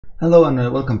Hello and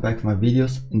welcome back to my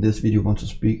videos. In this video I want to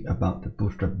speak about the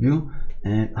bootstrap-vue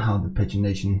and how the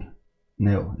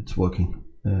pagination-nav it's working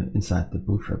inside the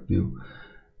bootstrap-vue.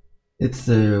 It's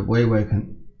the way where I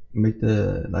can make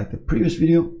the previous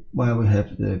video where we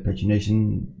have the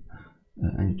pagination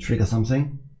and you trigger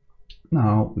something.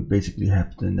 Now we basically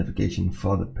have the navigation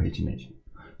for the pagination,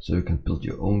 so you can build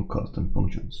your own custom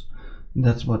functions. And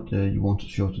that's what you want to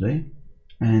show today,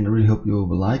 and I really hope you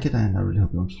will like it, and I really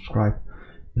hope you will subscribe.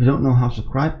 If you don't know how to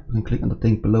subscribe, you can click on the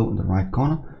thing below in the right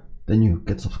corner. Then you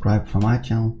get subscribed from my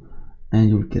channel and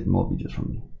you'll get more videos from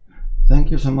me.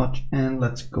 Thank you so much, and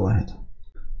let's go ahead.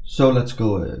 So let's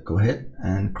go ahead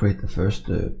and create the first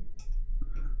the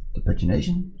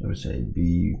pagination. So we say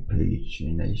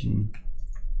b-pagination,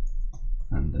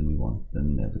 and then we want the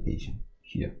navigation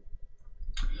here.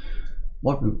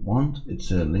 What we want,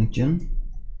 it's a link gen.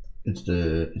 It's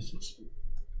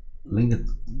link it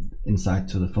inside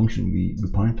to the function we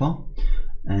point for,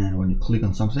 and when you click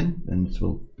on something, then it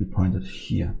will be pointed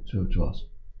here to us.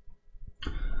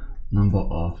 Number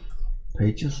of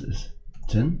pages is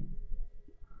 10,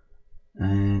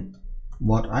 and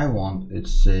what I want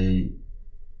is say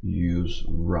use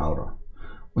router.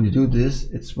 When you do this,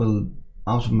 it will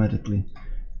automatically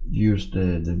use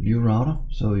the vue router,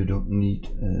 so you don't need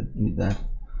that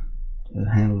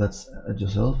handle that at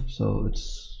yourself. So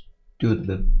it's do it a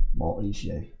little more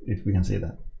easier, if we can say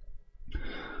that.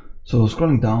 So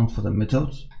scrolling down for the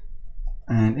methods,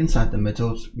 and inside the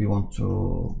methods we want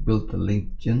to build the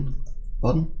link gen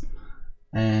button,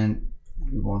 and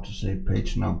we want to say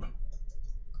page num,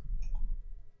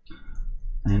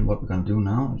 and what we're going to do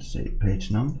now is say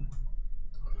page num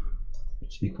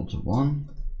it's equal to 1.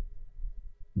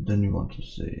 Then we want to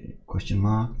say question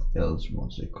mark, else we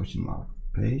want to say question mark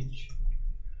page,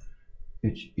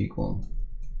 which equal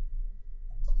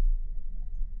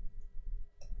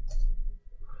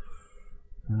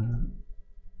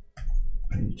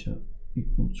page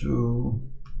equal to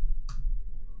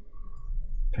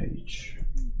page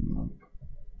num.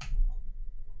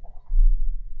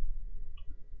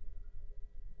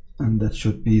 And that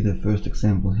should be the first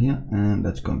example here, and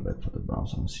let's go back for the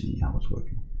browser and see how it's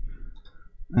working.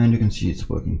 And you can see it's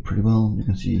working pretty well. You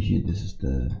can see here this is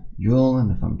the URL,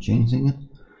 and if I'm changing it,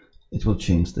 it will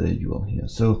change the URL here.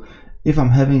 So if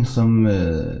I'm having some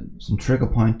trigger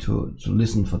point to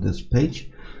listen for this page,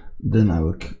 then I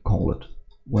will call it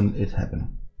when it happens.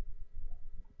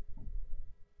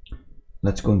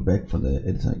 Let's go back for the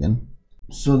editor again.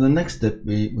 So the next step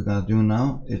we're gonna do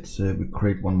now, it's we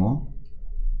create one more.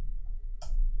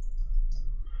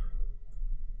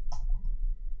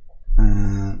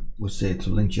 And we say to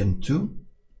link gen 2,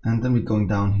 and then we're going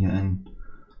down here and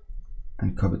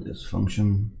copy this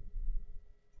function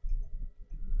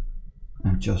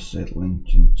and just say link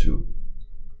gen 2.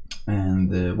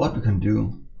 And what we can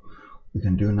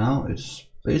do now, it's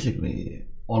basically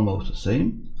almost the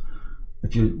same.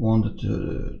 If you wanted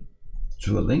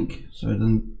to a link, so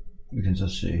then we can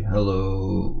just say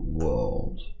hello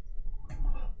world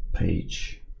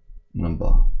page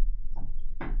number.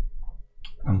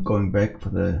 I'm going back for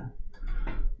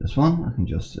this one. I can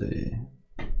just say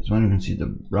this one. You can see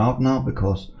the route now,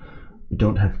 because we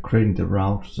don't have creating the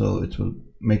route, so it will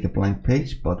make a blank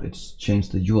page, but it's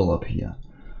changed the URL up here,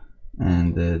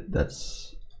 and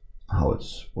that's how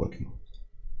it's working.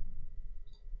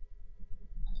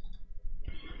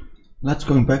 Let's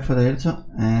go back for the editor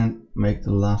and make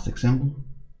the last example.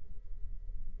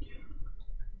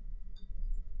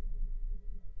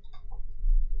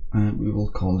 And we will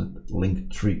call it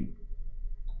link tree.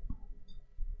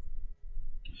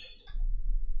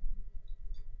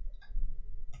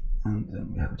 And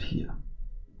then we have it here.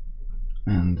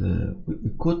 And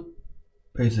we could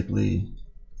basically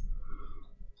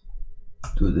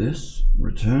do this,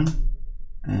 return,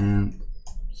 and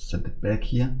set it back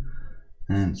here,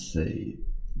 and say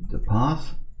the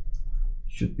path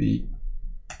should be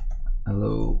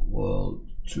hello world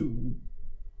 2,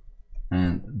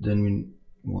 and then we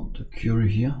want the query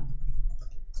here,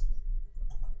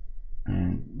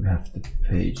 and we have the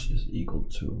page is equal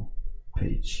to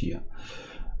page here.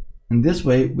 And this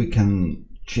way we can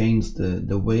change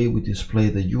the way we display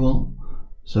the URL,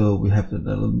 so we have a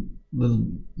little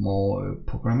more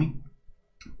programming.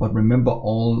 But remember,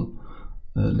 all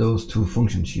those two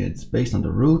functions here, it's based on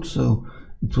the root, so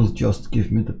it will just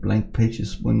give me the blank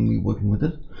pages when we're working with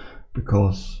it,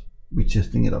 because we're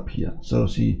testing it up here. So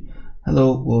see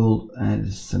hello world, and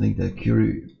it's sending the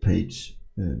query page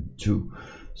 2,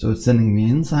 so it's sending me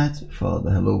inside for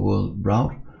the hello world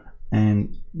route,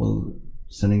 and will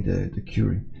sending the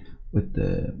query with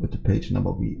the page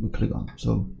number we click on.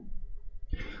 So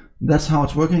that's how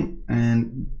it's working,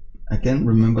 and again,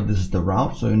 remember this is the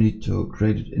route, so you need to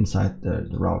create it inside the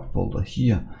route folder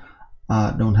here.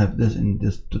 I don't have this in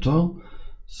this tutorial,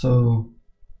 so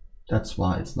that's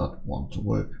why it's not want to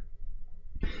work.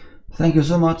 Thank you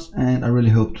so much, and I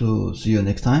really hope to see you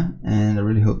next time, and I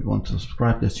really hope you want to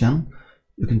subscribe to this channel.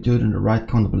 You can do it in the right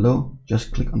corner below,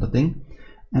 just click on the thing.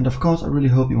 And of course, I really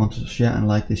hope you want to share and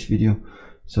like this video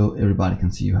so everybody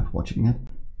can see you have watching it.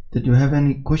 Did you have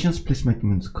any questions? Please make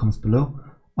them in the comments below.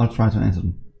 I'll try to answer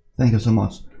them. Thank you so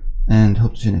much, and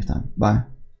hope to see you next time. Bye.